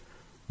up.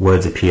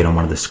 Words appeared on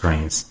one of the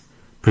screens,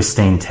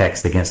 pristine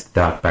text against the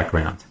dark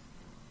background.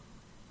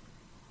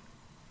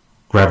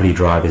 "Gravity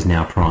drive is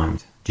now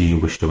primed. Do you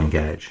wish to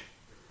engage?"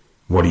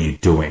 "What are you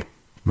doing?"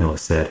 Miller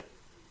said.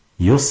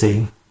 "You'll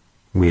see,"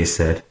 Weir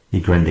said.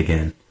 He grinned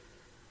again,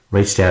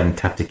 reached out and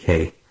tapped a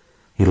key.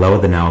 He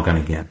lowered the nail gun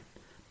again,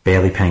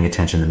 barely paying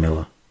attention to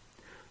Miller.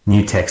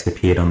 New text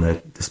appeared on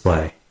the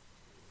display.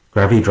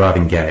 "Gravity drive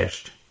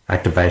engaged.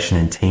 Activation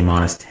in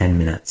T-minus 10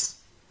 minutes.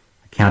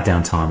 A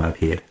countdown timer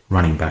appeared,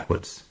 running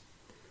backwards.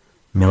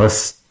 Miller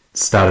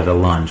started a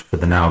lunge for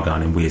the nail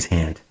gun in Weir's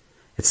hand.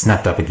 It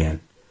snapped up again.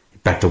 He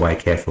backed away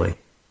carefully.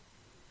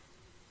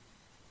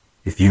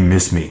 "If you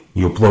miss me,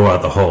 you'll blow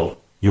out the hole.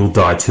 You'll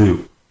die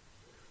too."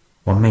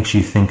 "What makes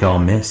you think I'll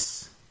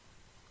miss?"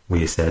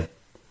 Weir said.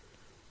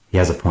 He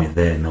has a point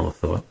there, Miller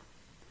thought.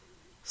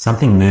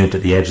 Something moved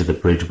at the edge of the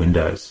bridge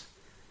windows.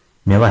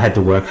 Miller had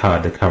to work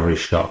hard to cover his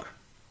shock.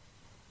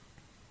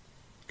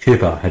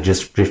 Cooper had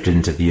just drifted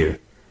into view,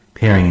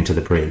 peering into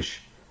the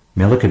bridge.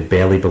 Miller could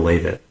barely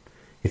believe it.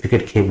 If he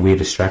could keep Weir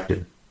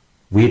distracted.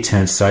 Weir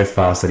turned so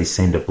fast that he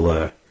seemed to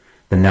blur.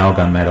 The nail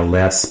gun made a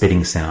loud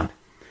spitting sound.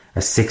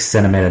 A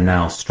 6-centimeter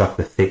nail struck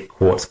the thick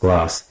quartz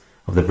glass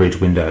of the bridge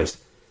windows,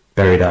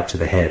 buried up to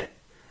the head.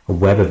 A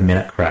web of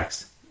minute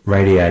cracks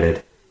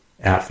radiated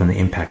out from the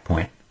impact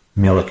point.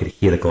 Miller could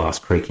hear the glass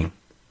creaking.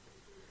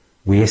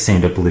 Weir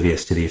seemed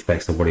oblivious to the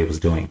effects of what he was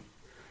doing.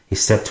 He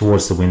stepped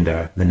towards the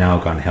window, the nail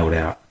gun held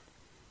out.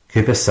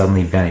 Cooper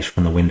suddenly vanished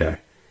from the window,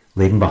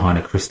 leaving behind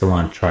a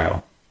crystalline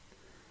trail.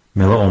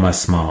 Miller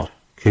almost smiled.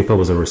 Cooper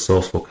was a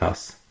resourceful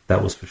cuss,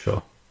 that was for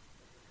sure.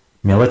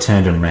 Miller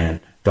turned and ran,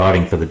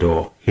 diving for the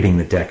door, hitting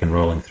the deck and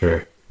rolling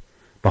through.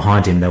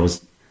 Behind him there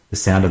was the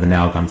sound of the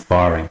nail gun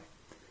firing,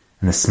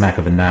 and the smack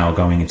of a nail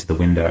going into the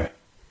window.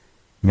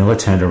 Miller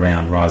turned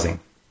around, rising.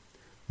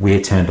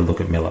 Weir turned to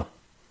look at Miller.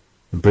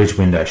 The bridge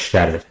window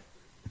shattered,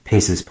 the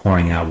pieces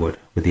pouring outward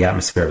with the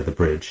atmosphere of the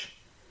bridge.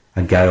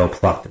 A gale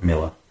plucked at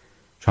Miller,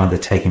 trying to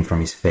take him from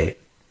his feet.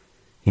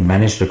 He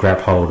managed to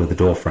grab hold of the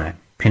door frame,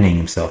 pinning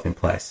himself in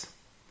place.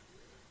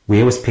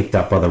 Weir was picked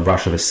up by the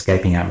rush of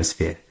escaping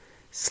atmosphere,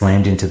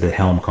 slammed into the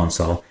helm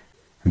console,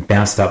 and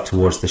bounced up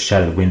towards the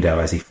shattered window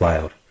as he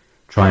flailed,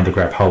 trying to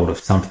grab hold of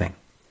something,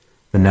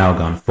 the nail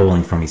gun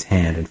falling from his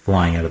hand and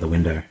flying out of the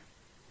window.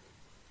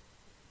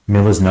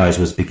 Miller's nose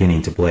was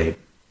beginning to bleed.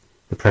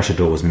 The pressure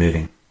door was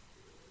moving.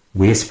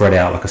 Weir spread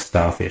out like a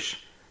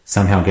starfish,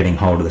 somehow getting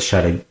hold of the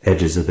shattered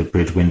edges of the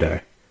bridge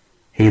window,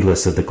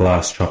 heedless of the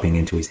glass chopping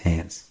into his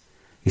hands.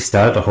 He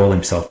started to haul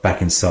himself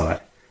back inside,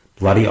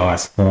 bloody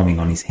ice forming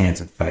on his hands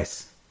and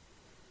face.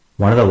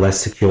 One of the less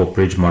secure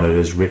bridge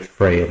monitors ripped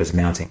free of its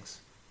mountings,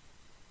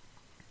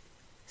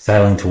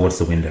 sailing towards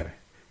the window,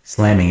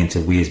 slamming into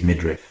Weir's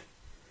midriff.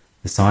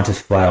 The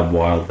scientist flailed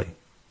wildly,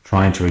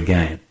 trying to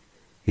regain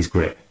his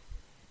grip,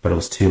 but it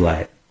was too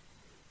late.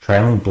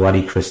 Trailing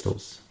bloody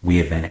crystals,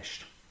 Weir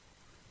vanished.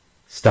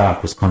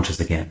 Stark was conscious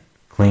again,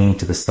 clinging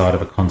to the side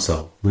of a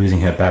console,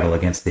 losing her battle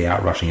against the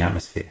outrushing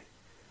atmosphere.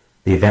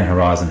 The event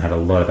horizon had a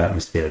lot of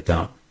atmosphere to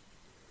dump.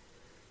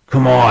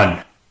 "Come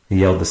on!" he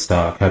yelled to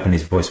Stark, hoping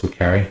his voice would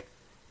carry.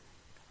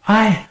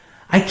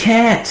 I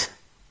can't!"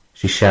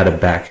 she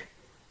shouted back.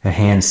 Her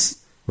hands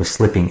were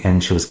slipping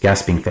and she was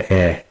gasping for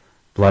air,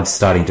 blood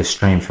starting to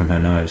stream from her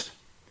nose.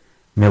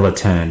 Miller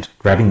turned,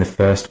 grabbing the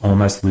first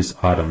almost loose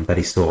item that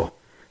he saw,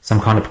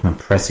 some kind of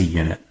compressor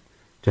unit,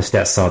 just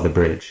outside the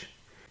bridge.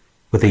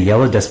 With a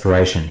yell of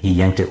desperation, he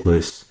yanked it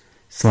loose,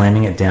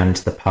 slamming it down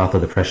into the path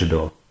of the pressure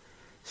door,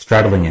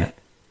 straddling it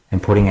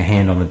and putting a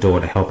hand on the door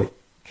to help it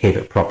keep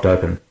it propped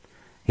open.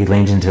 He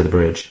leaned into the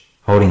bridge,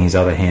 holding his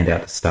other hand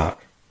out to Stark.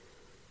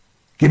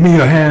 "Give me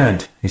your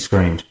hand!" he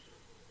screamed.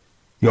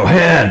 "Your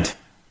hand!"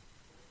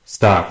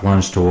 Stark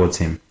lunged towards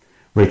him,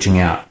 reaching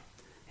out.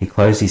 He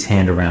closed his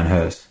hand around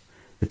hers.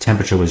 The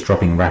temperature was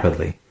dropping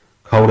rapidly.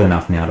 cold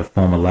enough now to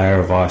form a layer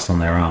of ice on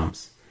their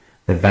arms.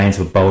 Their veins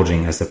were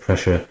bulging as the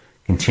pressure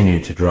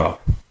continued to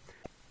drop.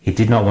 He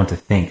did not want to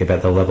think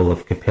about the level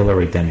of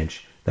capillary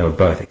damage they were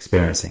both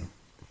experiencing.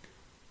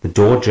 The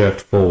door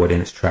jerked forward in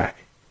its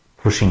track,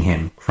 pushing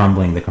him,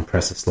 crumbling the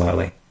compressor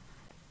slowly.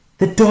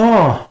 "The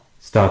door!"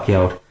 Stark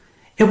yelled.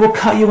 "It will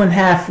cut you in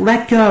half!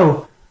 Let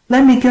go!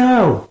 Let me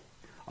go!"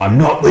 "I'm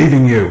not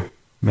leaving you!"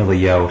 Miller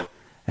yelled,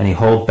 and he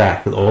hauled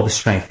back with all the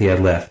strength he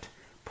had left,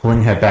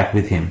 pulling her back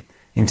with him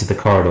into the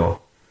corridor.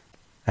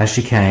 As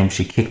she came,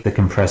 she kicked the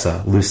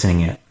compressor,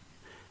 loosening it.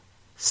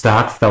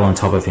 Stark fell on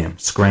top of him,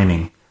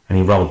 screaming, and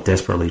he rolled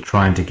desperately,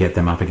 trying to get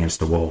them up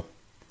against a wall.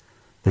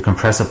 The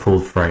compressor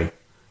pulled free,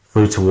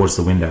 flew towards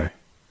the window.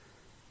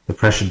 The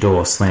pressure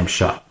door slammed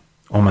shut,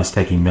 almost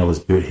taking Miller's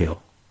boot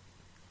heel.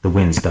 The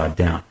winds died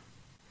down.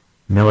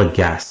 Miller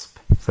gasped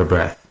for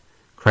breath,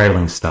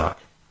 cradling Stark.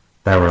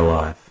 They were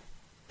alive,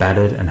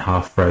 battered and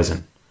half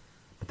frozen,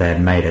 but they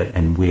had made it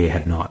and Weir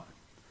had not.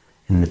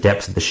 In the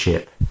depths of the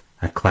ship,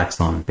 a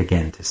klaxon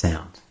began to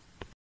sound.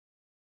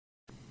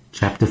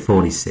 Chapter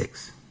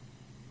 46.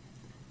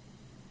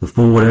 "The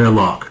forward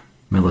airlock,"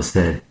 Miller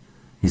said.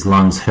 His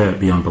lungs hurt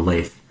beyond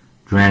belief,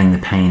 drowning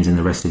the pains in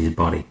the rest of his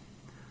body.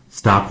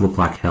 Stark looked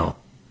like hell.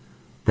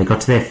 They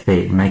got to their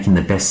feet, making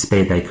the best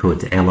speed they could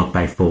to airlock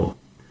Bay 4,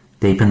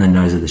 deep in the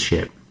nose of the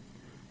ship.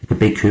 It could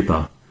be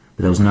Cooper,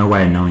 but there was no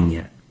way of knowing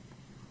yet.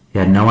 He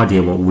had no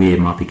idea what Weir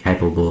might be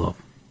capable of.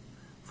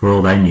 For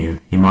all they knew,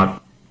 he might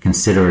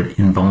consider an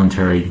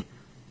involuntary,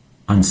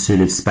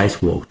 unsuited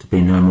spacewalk to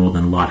be no more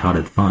than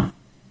light-hearted fun.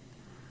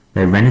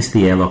 They ran into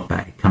the airlock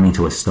bay, coming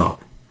to a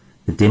stop.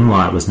 The dim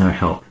light was no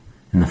help,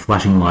 and the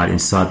flashing light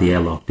inside the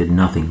airlock did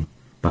nothing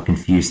but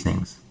confuse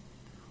things.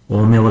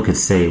 All Miller could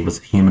see was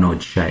a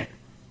humanoid shape,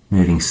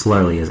 moving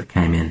slowly as it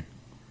came in.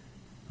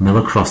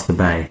 Miller crossed the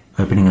bay,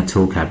 opening a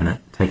tool cabinet,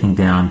 taking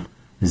down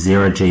a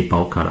 0G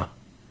bolt cutter.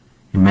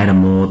 It made a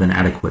more than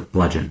adequate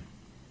bludgeon.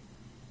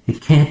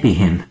 "It can't be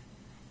him,"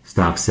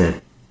 Stark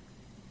said.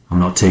 "I'm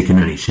not taking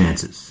any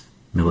chances,"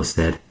 Miller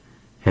said,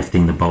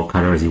 hefting the bolt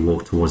cutter as he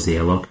walked towards the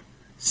airlock.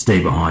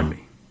 "Stay behind me."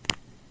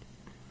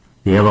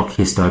 The airlock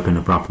hissed open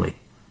abruptly.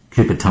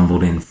 Cooper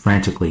tumbled in,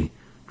 frantically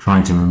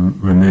trying to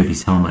remove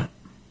his helmet.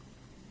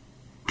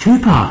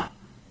 "Cooper!"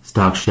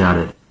 Stark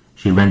shouted.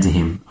 She ran to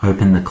him,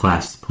 opened the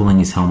clasp, pulling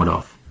his helmet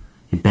off.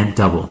 He bent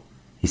double,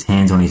 his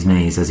hands on his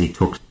knees as he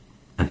took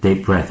a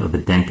deep breath of the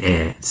dank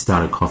air and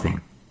started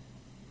coughing.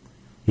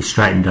 He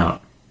straightened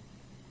up,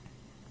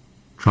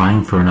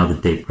 trying for another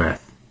deep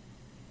breath.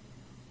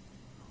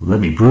 "Let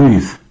me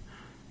breathe,"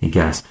 he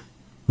gasped.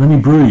 "Let me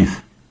breathe."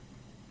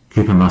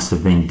 Cooper must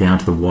have been down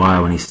to the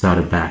wire when he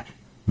started back,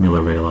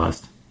 Miller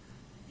realized.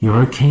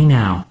 "You're okay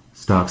now,"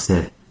 Stark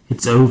said.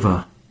 "It's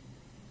over."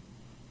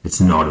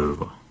 "It's not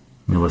over,"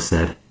 Miller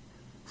said.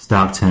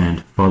 Stark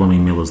turned,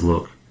 following Miller's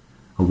look.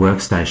 A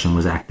workstation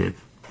was active,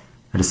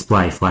 a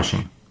display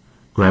flashing.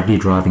 Gravity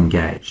drive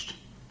engaged.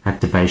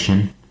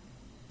 Activation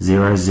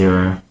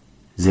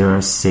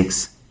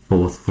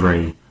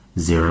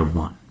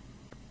 00064301.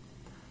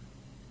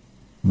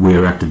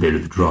 "Weir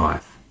activated the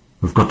drive.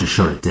 We've got to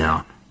shut it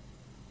down."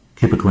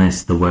 Cooper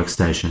glanced at the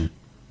workstation,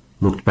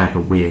 looked back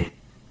at Weir.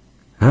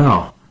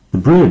 "How? The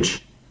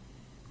bridge?"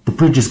 "The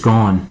bridge is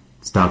gone,"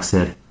 Stark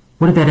said.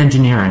 "What about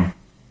engineering?"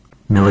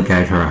 Miller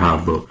gave her a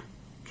hard look.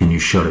 "Can you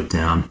shut it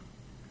down?"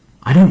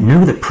 "I don't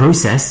know the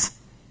process,"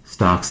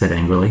 Stark said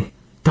angrily.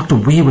 "Dr.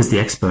 Weir was the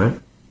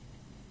expert."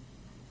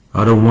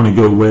 "I don't want to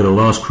go where the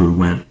last crew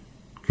went,"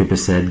 Cooper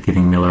said,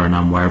 giving Miller an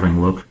unwavering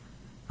look.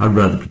 "I'd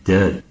rather be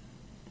dead."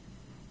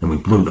 "Then we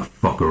blew the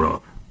fucker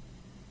up,"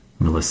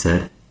 Miller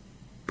said.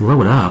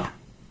 "Blow it up?"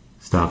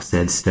 Stark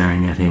said,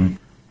 staring at him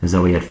as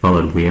though he had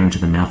followed Weir into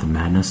the mouth of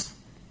madness.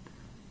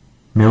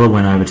 Miller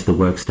went over to the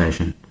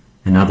workstation,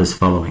 and others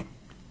following.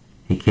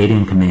 He keyed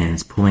in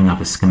commands, pulling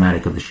up a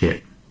schematic of the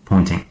ship,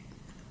 pointing.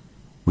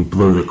 "We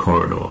blew the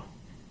corridor.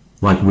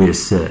 Like Weir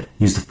said,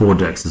 use the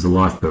foredecks as a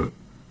lifeboat.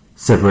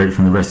 Separated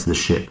from the rest of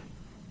the ship.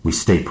 We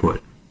stay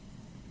put."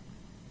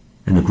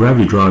 "And the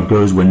gravity drive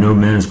goes where no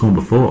man has gone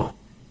before,"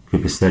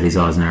 Cooper said, his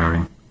eyes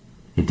narrowing.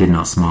 He did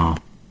not smile.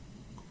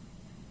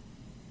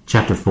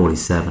 Chapter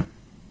 47.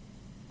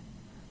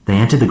 They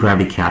entered the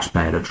gravity couch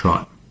bay at a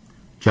trot.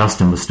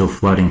 Justin was still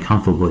floating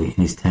comfortably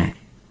in his tank,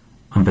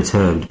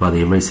 unperturbed by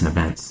the recent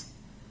events.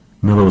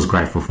 Miller was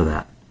grateful for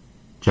that.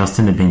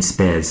 Justin had been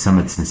spared some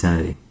of this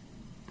insanity.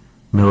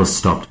 Miller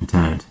stopped and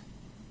turned.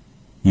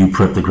 "You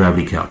prep the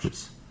gravity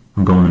couches.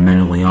 I'm going to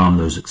manually arm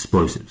those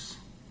explosives."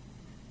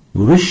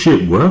 "Will this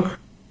shit work?"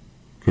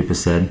 Cooper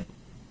said.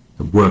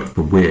 "It worked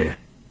for Weir,"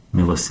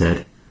 Miller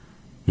said.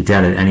 He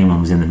doubted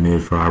anyone was in the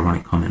mood for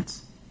ironic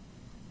comments.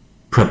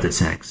 "Prep the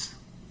tanks."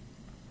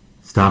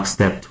 Stark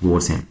stepped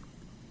towards him.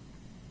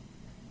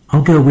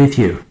 "I'll go with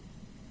you."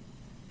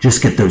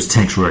 "Just get those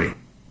tanks ready,"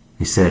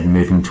 he said,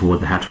 moving toward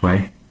the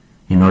hatchway.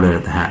 He nodded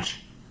at the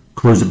hatch.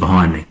 "Close it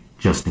behind me,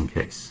 just in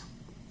case."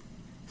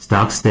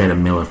 Stark stared at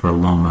Miller for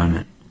a long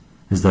moment,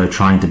 as though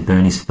trying to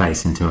burn his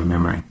face into a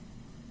memory.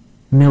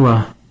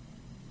 "Miller."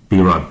 "Be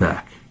right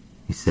back,"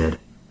 he said,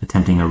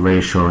 attempting a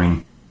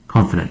reassuring,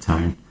 confident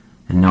tone,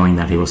 and knowing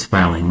that he was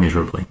failing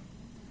miserably.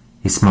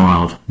 He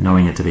smiled,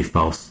 knowing it to be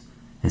false,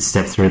 and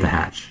stepped through the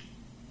hatch.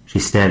 She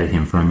stared at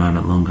him for a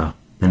moment longer,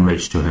 then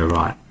reached to her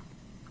right.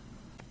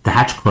 The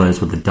hatch closed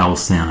with a dull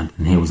sound,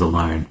 and he was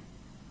alone.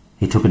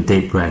 He took a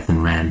deep breath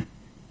and ran.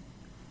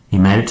 He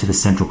made it to the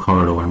central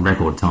corridor in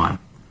record time,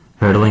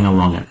 hurtling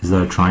along it as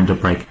though trying to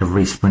break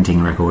every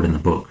sprinting record in the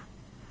book.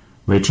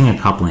 Reaching a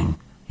coupling,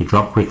 he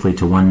dropped quickly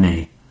to one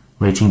knee,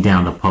 reaching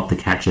down to pop the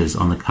catches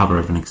on the cover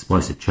of an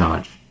explosive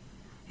charge.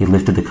 He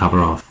lifted the cover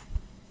off.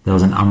 There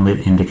was an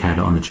unlit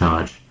indicator on the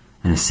charge,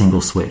 and a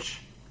single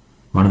switch.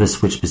 One of the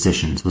switch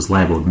positions was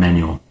labelled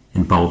manual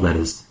in bold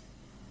letters.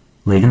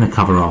 Leaving the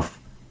cover off,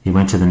 he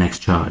went to the next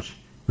charge,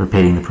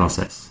 repeating the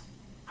process,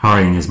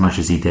 hurrying as much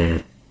as he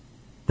dared.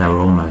 They were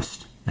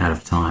almost out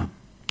of time.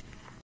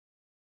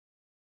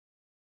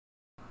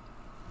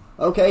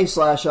 Okay,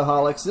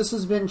 Slashaholics, this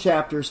has been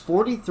chapters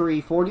 43,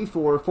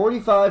 44,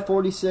 45,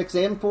 46,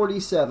 and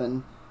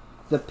 47,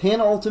 the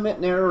penultimate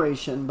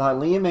narration by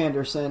Liam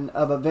Anderson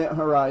of Event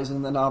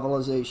Horizon, the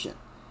novelization.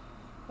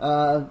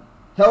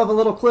 Hell of a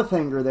little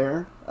cliffhanger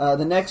there.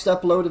 The next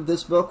upload of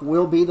this book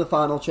will be the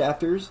final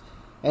chapters,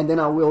 and then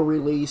I will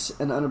release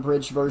an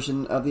unabridged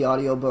version of the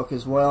audiobook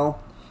as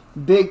well.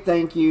 Big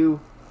thank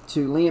you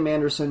to Liam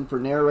Anderson for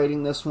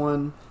narrating this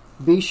one.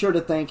 Be sure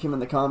to thank him in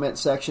the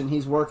comments section.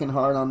 He's working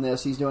hard on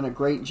this. He's doing a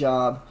great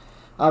job.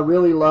 I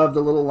really love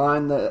the little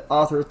line the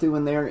author threw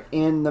in there,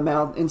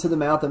 into the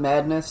mouth of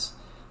madness.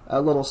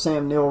 A little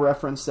Sam Neill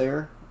reference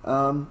there.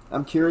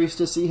 I'm curious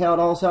to see how it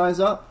all ties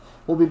up.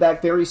 We'll be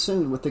back very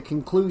soon with the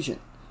conclusion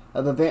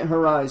of Event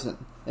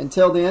Horizon.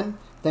 Until then,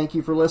 thank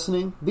you for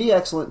listening. Be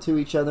excellent to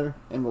each other,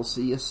 and we'll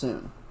see you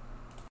soon.